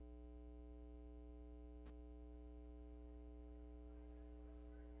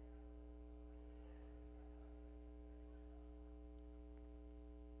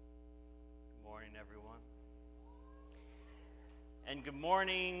And good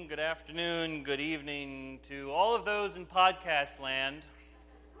morning, good afternoon, good evening to all of those in podcast land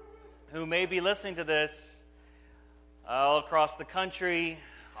who may be listening to this all across the country,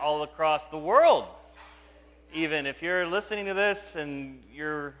 all across the world. Even if you're listening to this and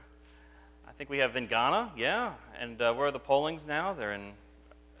I think we have in Ghana, yeah, and where are the Polings now? They're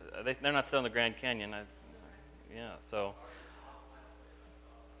not still in the Grand Canyon, so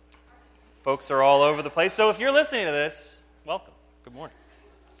folks are all over the place. So if you're listening to this, welcome. Good morning.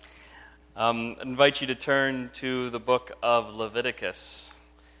 I invite you to turn to the book of Leviticus.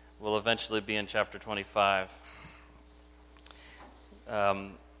 We'll eventually be in chapter 25. I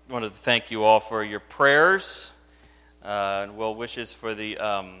wanted to thank you all for your prayers and well wishes for the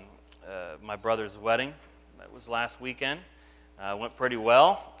my brother's wedding. That was last weekend. Went pretty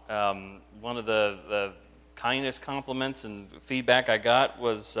well. One of the kindest compliments and feedback I got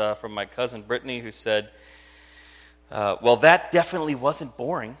was from my cousin Brittany, who said, well, that definitely wasn't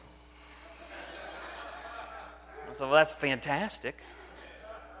boring. I said, well, that's fantastic.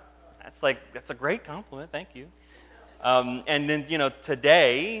 That's a great compliment. Thank you. And then,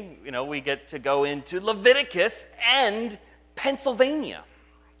 today, we get to go into Leviticus and Pennsylvania.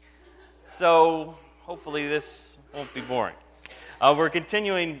 So hopefully this won't be boring. We're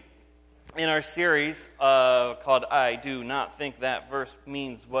continuing in our series called I Do Not Think That Verse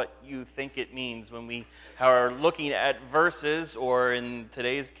Means What You Think It Means, when we are looking at verses, or in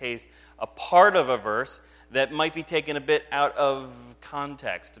today's case, a part of a verse that might be taken a bit out of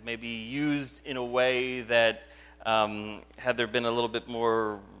context, maybe used in a way that had there been a little bit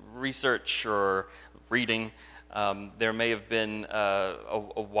more research or reading, there may have been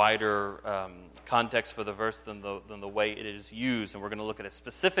a wider context for the verse than the way it is used. And we're going to look at a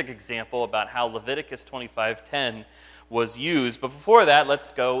specific example about how Leviticus 25:10 was used. But before that,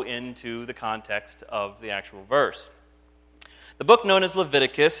 let's go into the context of the actual verse. The book known as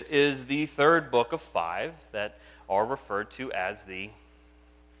Leviticus is the third book of 5 that are referred to as the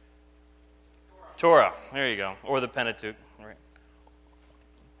Torah. There you go. Or the Pentateuch. Right.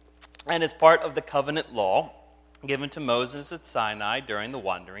 And is part of the covenant law given to Moses at Sinai during the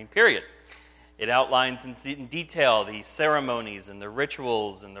wandering period. It outlines in detail the ceremonies and the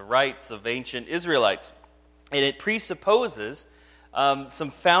rituals and the rites of ancient Israelites. And it presupposes some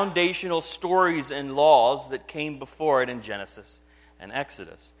foundational stories and laws that came before it in Genesis and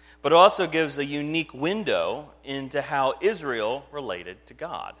Exodus. But it also gives a unique window into how Israel related to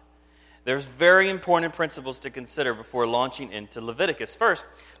God. There's very important principles to consider before launching into Leviticus. First,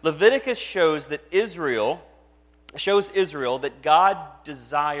 Leviticus shows Israel that God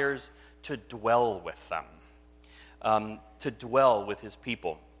desires to dwell with them, to dwell with his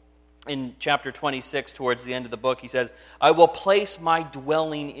people. In chapter 26, towards the end of the book, he says, I will place my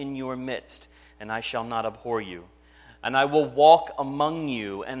dwelling in your midst, and I shall not abhor you. And I will walk among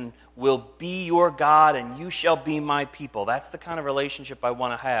you, and will be your God, and you shall be my people. That's the kind of relationship I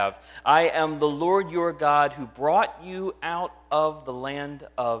want to have. I am the Lord your God who brought you out of the land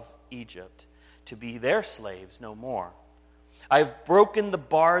of Egypt to be their slaves no more. I have broken the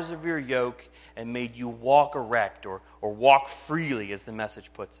bars of your yoke and made you walk erect, or walk freely, as the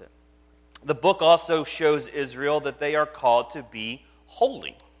Message puts it. The book also shows Israel that they are called to be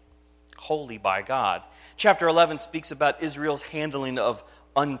holy by God. Chapter 11 speaks about Israel's handling of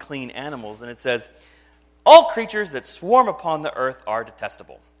unclean animals, and it says, all creatures that swarm upon the earth are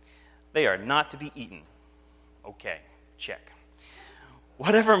detestable. They are not to be eaten. Okay, check.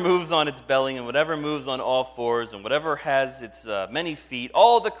 Whatever moves on its belly, and whatever moves on all fours, and whatever has its many feet,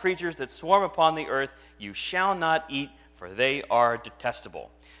 all the creatures that swarm upon the earth, you shall not eat, for they are detestable.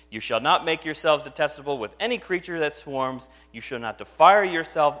 You shall not make yourselves detestable with any creature that swarms. You shall not defile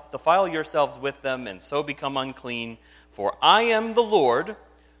yourselves with them, and so become unclean. For I am the Lord,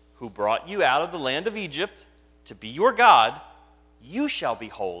 who brought you out of the land of Egypt to be your God. You shall be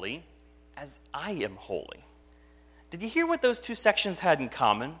holy, as I am holy. Did you hear what those two sections had in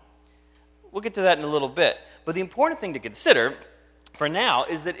common? We'll get to that in a little bit. But the important thing to consider for now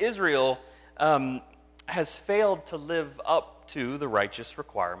is that Israel has failed to live up to the righteous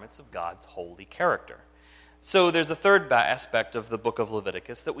requirements of God's holy character. So there's a third aspect of the book of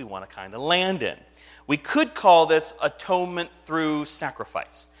Leviticus that we want to kind of land in. We could call this atonement through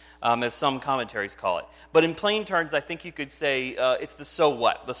sacrifice, as some commentaries call it. But in plain terms, I think you could say it's the so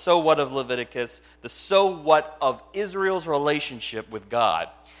what of Leviticus, the so what of Israel's relationship with God.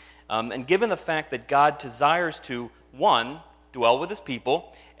 And given the fact that God desires to, 1, dwell with his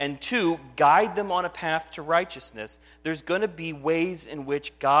people, and 2, guide them on a path to righteousness, there's going to be ways in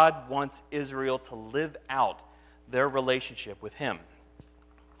which God wants Israel to live out their relationship with him.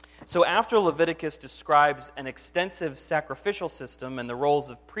 So after Leviticus describes an extensive sacrificial system and the roles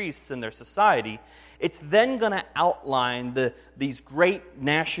of priests in their society, it's then going to outline these great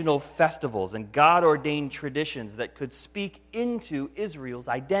national festivals and God-ordained traditions that could speak into Israel's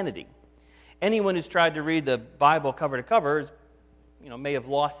identity. Anyone who's tried to read the Bible cover to cover may have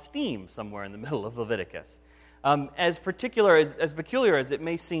lost steam somewhere in the middle of Leviticus. As peculiar as it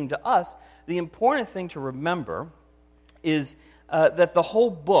may seem to us, the important thing to remember is that the whole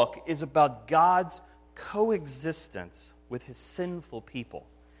book is about God's coexistence with his sinful people.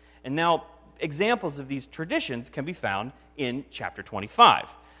 And now, examples of these traditions can be found in chapter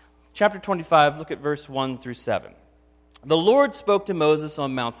 25. Chapter 25, look at verse 1 through 7. The Lord spoke to Moses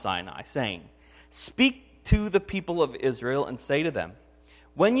on Mount Sinai, saying, "Speak to the people of Israel and say to them,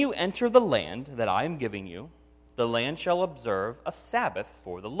 when you enter the land that I am giving you, the land shall observe a Sabbath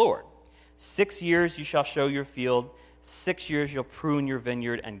for the Lord. 6 years you shall sow your field, 6 years you'll prune your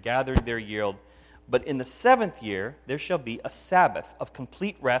vineyard and gather their yield. But in the 7th year there shall be a Sabbath of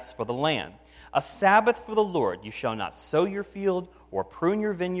complete rest for the land. A Sabbath for the Lord. You shall not sow your field or prune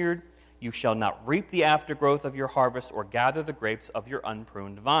your vineyard. You shall not reap the aftergrowth of your harvest or gather the grapes of your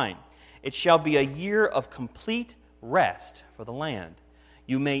unpruned vine. It shall be a year of complete rest for the land.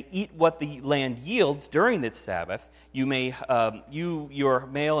 You may eat what the land yields during this Sabbath. You may, your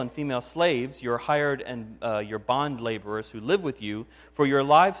male and female slaves, your hired and your bond laborers who live with you, for your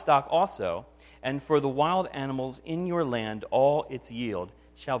livestock also, and for the wild animals in your land, all its yield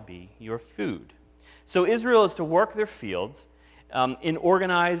shall be your food." So Israel is to work their fields in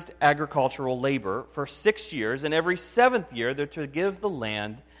organized agricultural labor for 6 years, and every 7th year they're to give the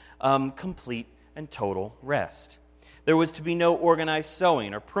land complete and total rest. There was to be no organized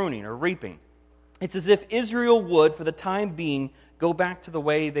sowing or pruning or reaping. It's as if Israel would, for the time being, go back to the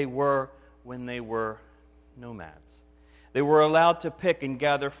way they were when they were nomads. They were allowed to pick and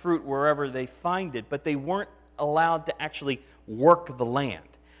gather fruit wherever they find it, but they weren't allowed to actually work the land.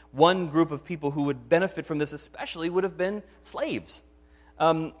 One group of people who would benefit from this especially would have been slaves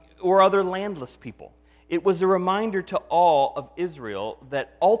or other landless people. It was a reminder to all of Israel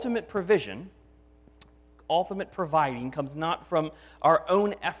that ultimate providing comes not from our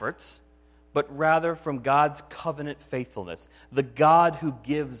own efforts, but rather from God's covenant faithfulness, the God who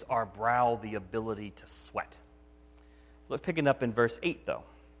gives our brow the ability to sweat. Let's pick it up in verse 8, though.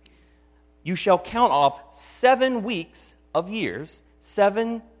 You shall count off 7 weeks of years,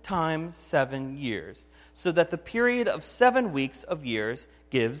 7 times 7 years, so that the period of 7 weeks of years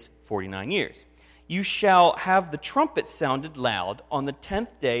gives 49 years. You shall have the trumpet sounded loud on the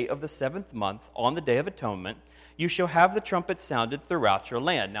 10th day of the 7th month, on the Day of Atonement. You shall have the trumpet sounded throughout your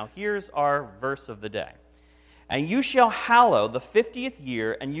land. Now here's our verse of the day. And you shall hallow the 50th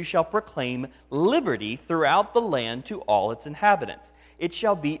year, and you shall proclaim liberty throughout the land to all its inhabitants. It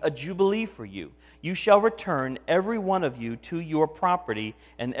shall be a jubilee for you. You shall return every one of you to your property,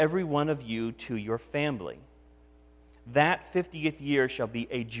 and every one of you to your family. That 50th year shall be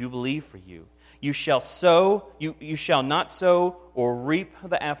a jubilee for you. You shall not sow or reap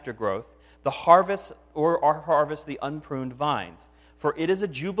the aftergrowth, the harvest or harvest the unpruned vines. For it is a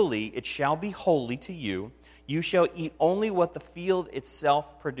jubilee, it shall be holy to you. You shall eat only what the field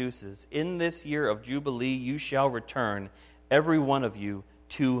itself produces. In this year of jubilee you shall return, every one of you,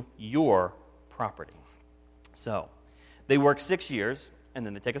 to your property. So, they work 6 years, and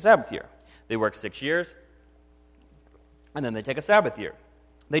then they take a Sabbath year. They work 6 years, and then they take a Sabbath year.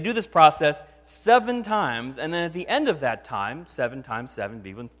 They do this process 7 times, and then at the end of that time, 7 times 7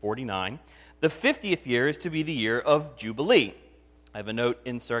 being 49, the 50th year is to be the year of Jubilee. I have a note,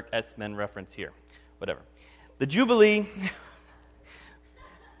 insert S-Men reference here. Whatever. The Jubilee,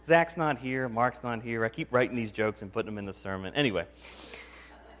 Zach's not here, Mark's not here. I keep writing these jokes and putting them in the sermon. Anyway,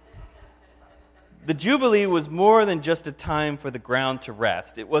 the Jubilee was more than just a time for the ground to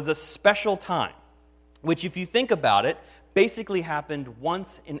rest. It was a special time, which, if you think about it, basically happened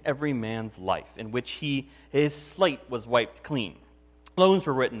once in every man's life, in which his slate was wiped clean. Loans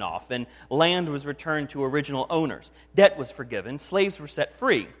were written off, and land was returned to original owners. Debt was forgiven. Slaves were set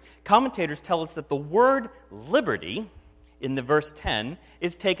free. Commentators tell us that the word liberty, in the verse 10,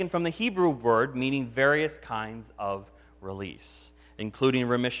 is taken from the Hebrew word meaning various kinds of release, including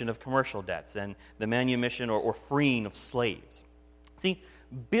remission of commercial debts and the manumission or freeing of slaves. See,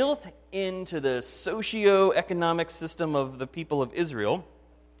 built into the socio-economic system of the people of Israel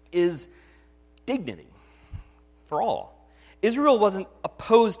is dignity for all. Israel wasn't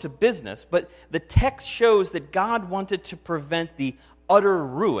opposed to business, but the text shows that God wanted to prevent the utter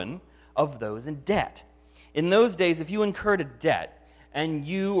ruin of those in debt. In those days, if you incurred a debt and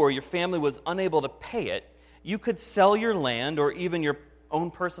you or your family was unable to pay it, you could sell your land or even your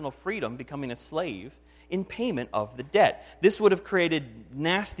own personal freedom, becoming a slave, in payment of the debt. This would have created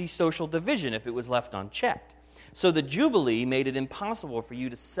nasty social division if it was left unchecked. So the Jubilee made it impossible for you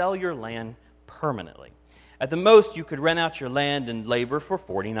to sell your land permanently. At the most, you could rent out your land and labor for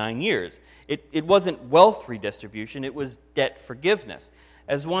 49 years. It wasn't wealth redistribution, it was debt forgiveness.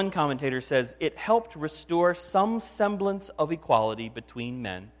 As one commentator says, it helped restore some semblance of equality between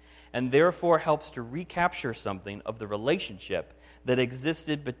men, and therefore helps to recapture something of the relationship that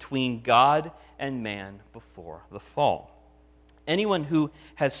existed between God and man before the fall. Anyone who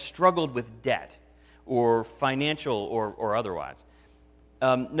has struggled with debt, or financial or otherwise,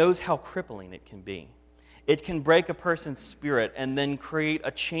 knows how crippling it can be. It can break a person's spirit and then create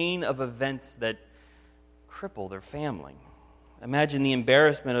a chain of events that cripple their family. Imagine the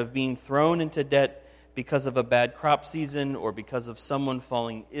embarrassment of being thrown into debt because of a bad crop season or because of someone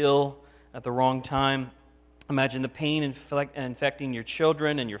falling ill at the wrong time. Imagine the pain infecting your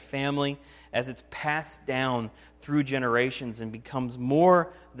children and your family as it's passed down through generations and becomes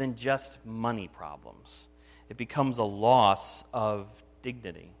more than just money problems. It becomes a loss of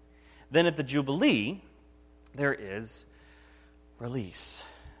dignity. Then at the Jubilee, there is release.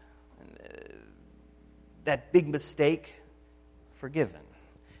 That big mistake, forgiven.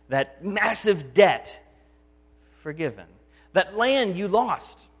 That massive debt, forgiven. That land you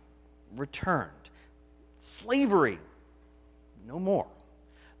lost, returned. Slavery, no more.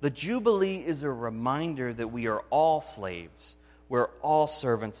 The Jubilee is a reminder that we are all slaves. We're all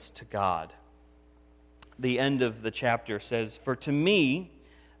servants to God. The end of the chapter says, "For to me,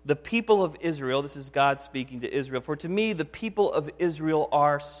 the people of Israel," this is God speaking to Israel, "for to me, the people of Israel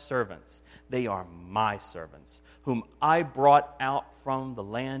are servants. They are my servants, whom I brought out from the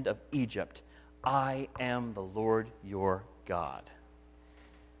land of Egypt. I am the Lord your God."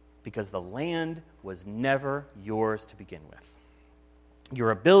 Because the land was never yours to begin with. Your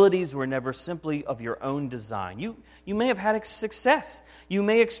abilities were never simply of your own design. You may have had success. You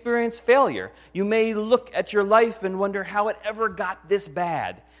may experience failure. You may look at your life and wonder how it ever got this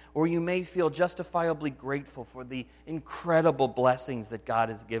bad. Or you may feel justifiably grateful for the incredible blessings that God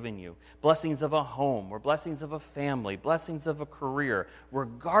has given you. Blessings of a home, or blessings of a family, blessings of a career.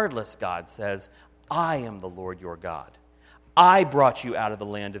 Regardless, God says, I am the Lord your God. I brought you out of the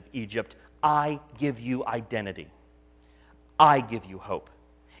land of Egypt. I give you identity. I give you hope.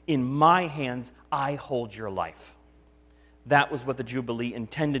 In my hands, I hold your life. That was what the Jubilee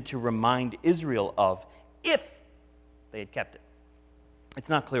intended to remind Israel of, if they had kept it. It's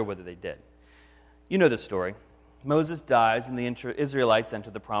not clear whether they did. You know the story. Moses dies and the Israelites enter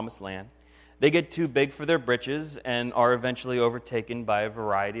the Promised Land. They get too big for their britches and are eventually overtaken by a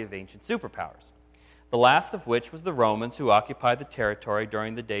variety of ancient superpowers. The last of which was the Romans, who occupied the territory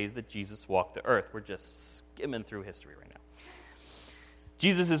during the days that Jesus walked the earth. We're just skimming through history right now.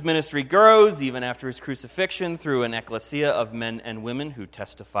 Jesus' ministry grows, even after his crucifixion, through an ecclesia of men and women who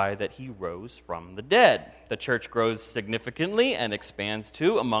testify that he rose from the dead. The church grows significantly and expands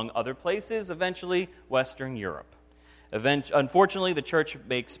to, among other places, eventually Western Europe. Unfortunately, the church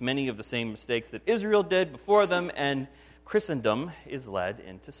makes many of the same mistakes that Israel did before them, and Christendom is led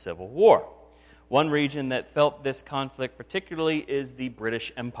into civil war. One region that felt this conflict particularly is the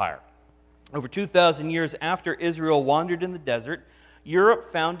British Empire. Over 2,000 years after Israel wandered in the desert,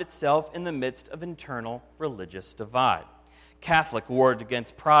 Europe found itself in the midst of internal religious divide. Catholic warred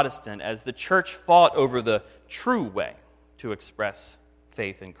against Protestant as the church fought over the true way to express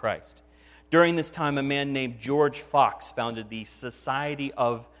faith in Christ. During this time, a man named George Fox founded the Society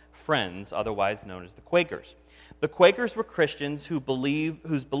of Friends, otherwise known as the Quakers. The Quakers were Christians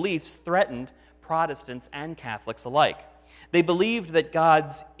whose beliefs threatened Protestants and Catholics alike. They believed that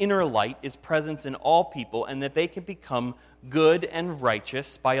God's inner light is present in all people and that they can become good and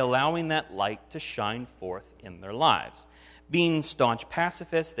righteous by allowing that light to shine forth in their lives. Being staunch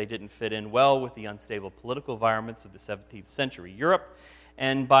pacifists, they didn't fit in well with the unstable political environments of the 17th century Europe.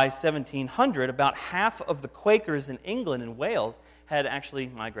 And by 1700, about half of the Quakers in England and Wales had actually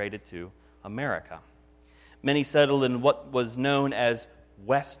migrated to America. Many settled in what was known as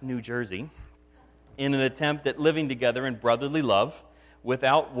West New Jersey in an attempt at living together in brotherly love,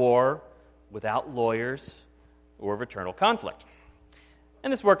 without war, without lawyers, or fraternal conflict.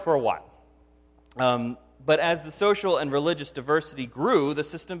 And this worked for a while. But as the social and religious diversity grew, the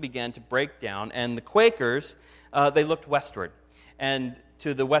system began to break down, and the Quakers, they looked westward, and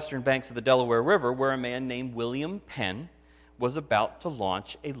to the western banks of the Delaware River, where a man named William Penn was about to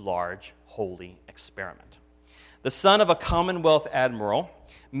launch a large holy experiment. The son of a Commonwealth admiral,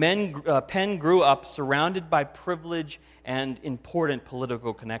 Penn grew up surrounded by privilege and important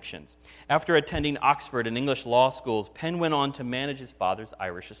political connections. After attending Oxford and English law schools, Penn went on to manage his father's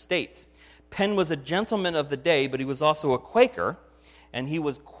Irish estates. Penn was a gentleman of the day, but he was also a Quaker, and he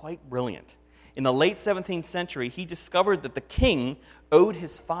was quite brilliant. In the late 17th century, he discovered that the king owed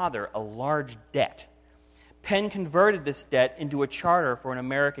his father a large debt. Penn converted this debt into a charter for an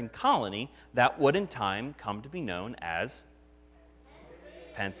American colony that would in time come to be known as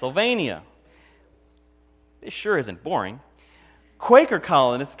Pennsylvania. This sure isn't boring. Quaker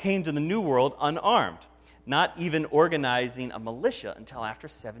colonists came to the New World unarmed, not even organizing a militia until after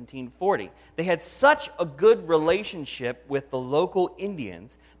 1740. They had such a good relationship with the local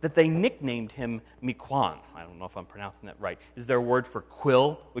Indians that they nicknamed him Miquon. I don't know if I'm pronouncing that right. Is there a word for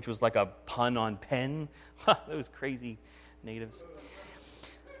quill, which was like a pun on pen? Those crazy natives.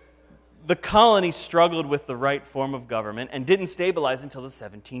 The colony struggled with the right form of government and didn't stabilize until the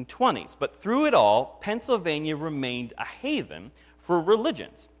 1720s. But through it all, Pennsylvania remained a haven for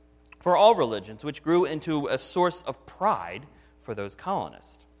religions, for all religions, which grew into a source of pride for those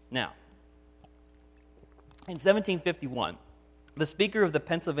colonists. Now, in 1751, the Speaker of the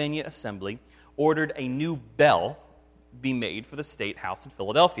Pennsylvania Assembly ordered a new bell be made for the State House in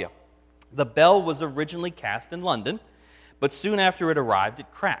Philadelphia. The bell was originally cast in London, but soon after it arrived,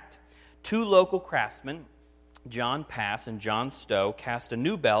 it cracked. Two local craftsmen, John Pass and John Stowe, cast a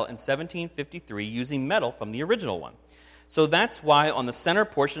new bell in 1753 using metal from the original one. So that's why on the center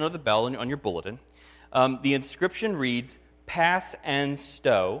portion of the bell on your bulletin, the inscription reads, Pass and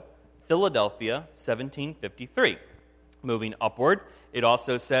Stowe, Philadelphia, 1753. Moving upward, it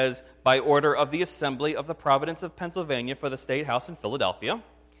also says, by order of the Assembly of the Province of Pennsylvania for the State House in Philadelphia.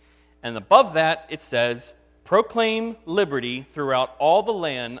 And above that, it says, proclaim liberty throughout all the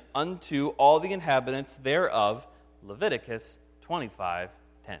land unto all the inhabitants thereof, Leviticus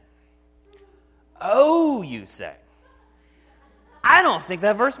 25:10. Oh, you say. I don't think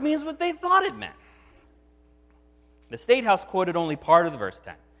that verse means what they thought it meant. The State House quoted only part of the verse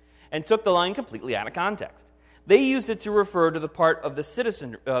 10 and took the line completely out of context. They used it to refer to the part of the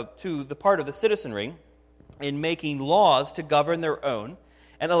citizenry in making laws to govern their own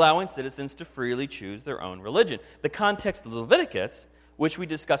and allowing citizens to freely choose their own religion. The context of Leviticus, which we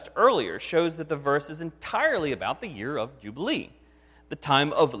discussed earlier, shows that the verse is entirely about the year of Jubilee, the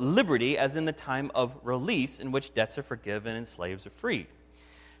time of liberty, as in the time of release, in which debts are forgiven and slaves are freed.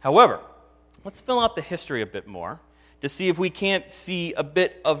 However, let's fill out the history a bit more to see if we can't see a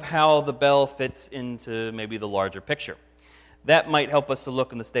bit of how the bell fits into maybe the larger picture. That might help us to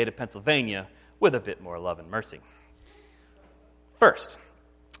look in the state of Pennsylvania with a bit more love and mercy. First,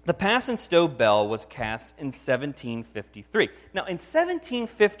 the Pass and Stowe bell was cast in 1753. Now, in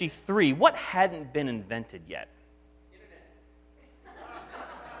 1753, what hadn't been invented yet?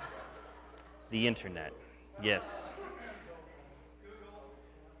 The internet, yes.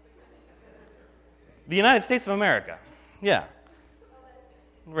 The United States of America, yeah.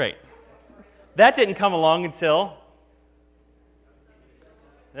 Right. That didn't come along until...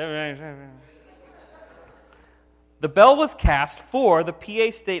 The bell was cast for the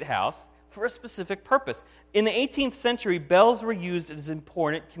PA State House for a specific purpose. In the 18th century, bells were used as an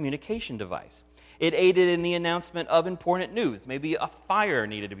important communication device. It aided in the announcement of important news. Maybe a fire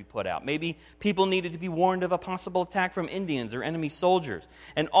needed to be put out. Maybe people needed to be warned of a possible attack from Indians or enemy soldiers.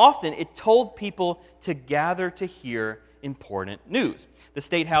 And often it told people to gather to hear important news. The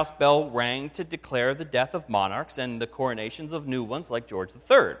State House bell rang to declare the death of monarchs and the coronations of new ones like George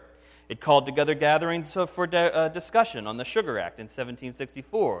III. It called together gatherings for discussion on the Sugar Act in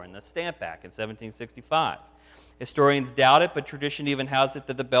 1764 and the Stamp Act in 1765. Historians doubt it, but tradition even has it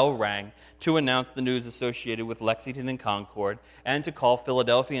that the bell rang to announce the news associated with Lexington and Concord and to call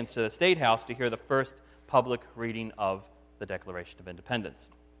Philadelphians to the State House to hear the first public reading of the Declaration of Independence.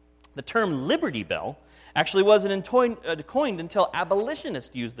 The term Liberty Bell actually wasn't coined until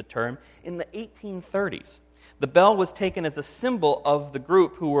abolitionists used the term in the 1830s. The bell was taken as a symbol of the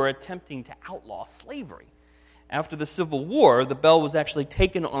group who were attempting to outlaw slavery. After the Civil War, the bell was actually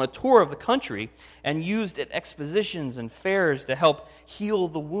taken on a tour of the country and used at expositions and fairs to help heal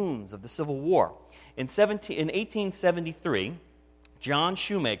the wounds of the Civil War. In 1873, John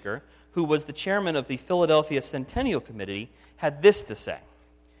Shoemaker, who was the chairman of the Philadelphia Centennial Committee, had this to say.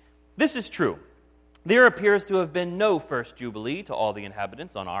 This is true. There appears to have been no first Jubilee to all the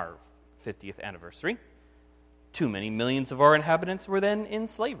inhabitants on our 50th anniversary. Too many millions of our inhabitants were then in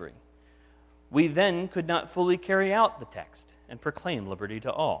slavery. We then could not fully carry out the text and proclaim liberty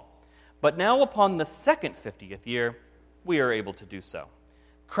to all. But now upon the second 50th year, we are able to do so.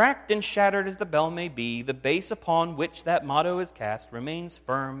 Cracked and shattered as the bell may be, the base upon which that motto is cast remains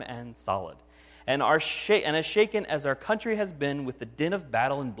firm and solid. And as shaken as our country has been with the din of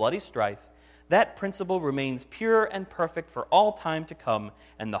battle and bloody strife, that principle remains pure and perfect for all time to come,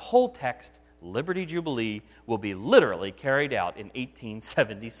 and the whole text, Liberty Jubilee, will be literally carried out in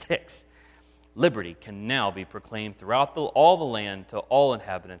 1876. Liberty can now be proclaimed throughout all the land to all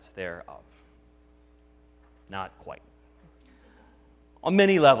inhabitants thereof. Not quite. On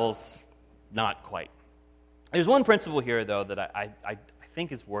many levels, not quite. There's one principle here, though, that I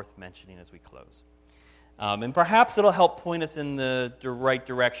think is worth mentioning as we close. And perhaps it'll help point us in the right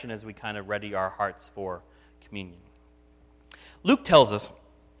direction as we kind of ready our hearts for communion. Luke tells us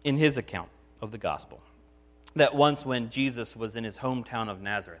in his account of the gospel that once when Jesus was in his hometown of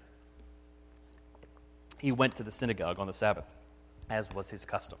Nazareth, he went to the synagogue on the Sabbath, as was his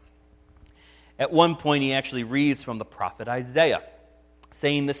custom. At one point, he actually reads from the prophet Isaiah,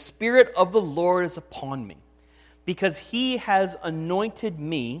 saying, "The Spirit of the Lord is upon me, because he has anointed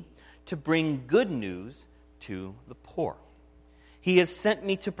me to bring good news to the poor. He has sent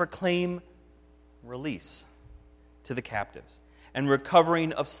me to proclaim release to the captives and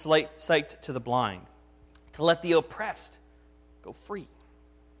recovering of sight to the blind, to let the oppressed go free,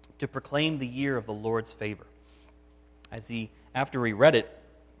 to proclaim the year of the Lord's favor." After he read it,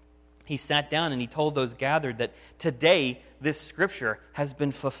 he sat down and he told those gathered that today this scripture has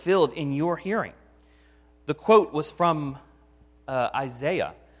been fulfilled in your hearing. The quote was from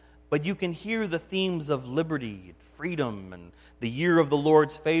Isaiah, but you can hear the themes of liberty and freedom and the year of the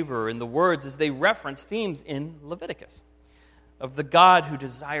Lord's favor in the words as they reference themes in Leviticus of the God who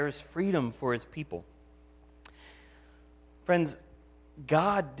desires freedom for his people. Friends,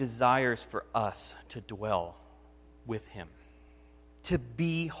 God desires for us to dwell with him, to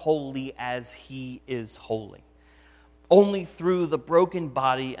be holy as he is holy. Only through the broken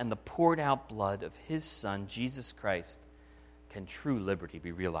body and the poured out blood of his Son, Jesus Christ, can true liberty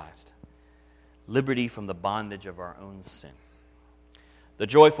be realized. Liberty from the bondage of our own sin. The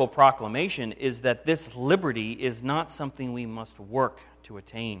joyful proclamation is that this liberty is not something we must work to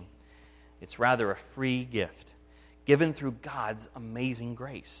attain. It's rather a free gift given through God's amazing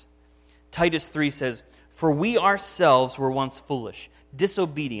grace. Titus 3 says, "For we ourselves were once foolish,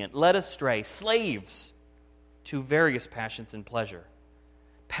 disobedient, led astray, slaves to various passions and pleasure,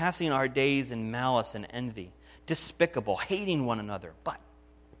 passing our days in malice and envy, despicable, hating one another. But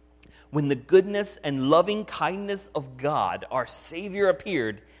when the goodness and loving kindness of God, our Savior,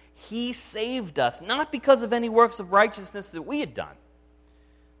 appeared, he saved us, not because of any works of righteousness that we had done,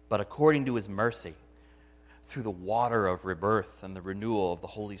 but according to his mercy, through the water of rebirth and the renewal of the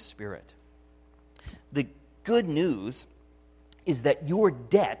Holy Spirit." The good news is that your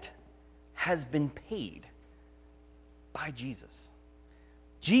debt has been paid by Jesus.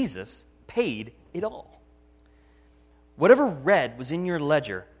 Jesus paid it all. Whatever red was in your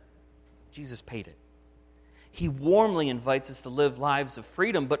ledger, Jesus paid it. He warmly invites us to live lives of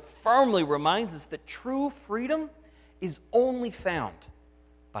freedom, but firmly reminds us that true freedom is only found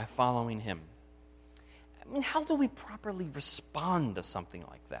by following him. I mean, how do we properly respond to something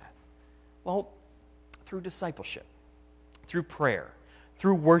like that? Well, through discipleship, through prayer,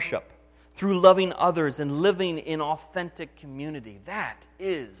 through worship, through loving others and living in authentic community. That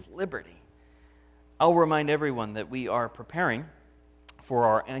is liberty. I'll remind everyone that we are preparing for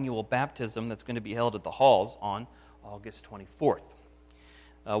our annual baptism that's going to be held at the halls on August 24th.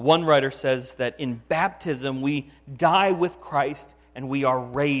 One writer says that in baptism we die with Christ and we are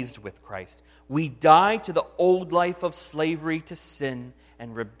raised with Christ. We die to the old life of slavery to sin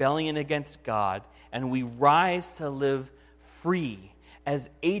and rebellion against God, and we rise to live free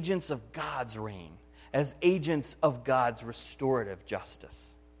as agents of God's reign, as agents of God's restorative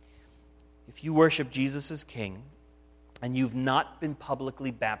justice. If you worship Jesus as King and you've not been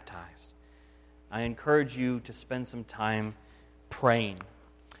publicly baptized, I encourage you to spend some time praying.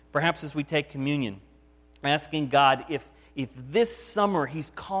 Perhaps as we take communion, asking God if this summer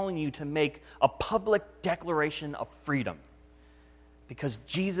he's calling you to make a public declaration of freedom because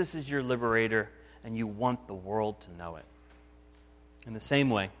Jesus is your liberator and you want the world to know it. In the same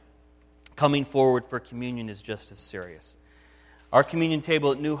way, coming forward for communion is just as serious. Our communion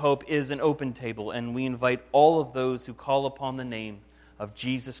table at New Hope is an open table, and we invite all of those who call upon the name of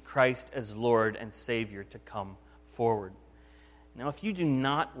Jesus Christ as Lord and Savior to come forward. Now, if you do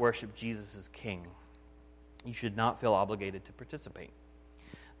not worship Jesus as King, you should not feel obligated to participate.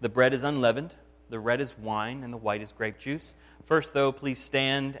 The bread is unleavened, the red is wine, and the white is grape juice. First, though, please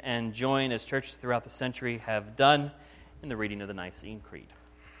stand and join as churches throughout the century have done in the reading of the Nicene Creed.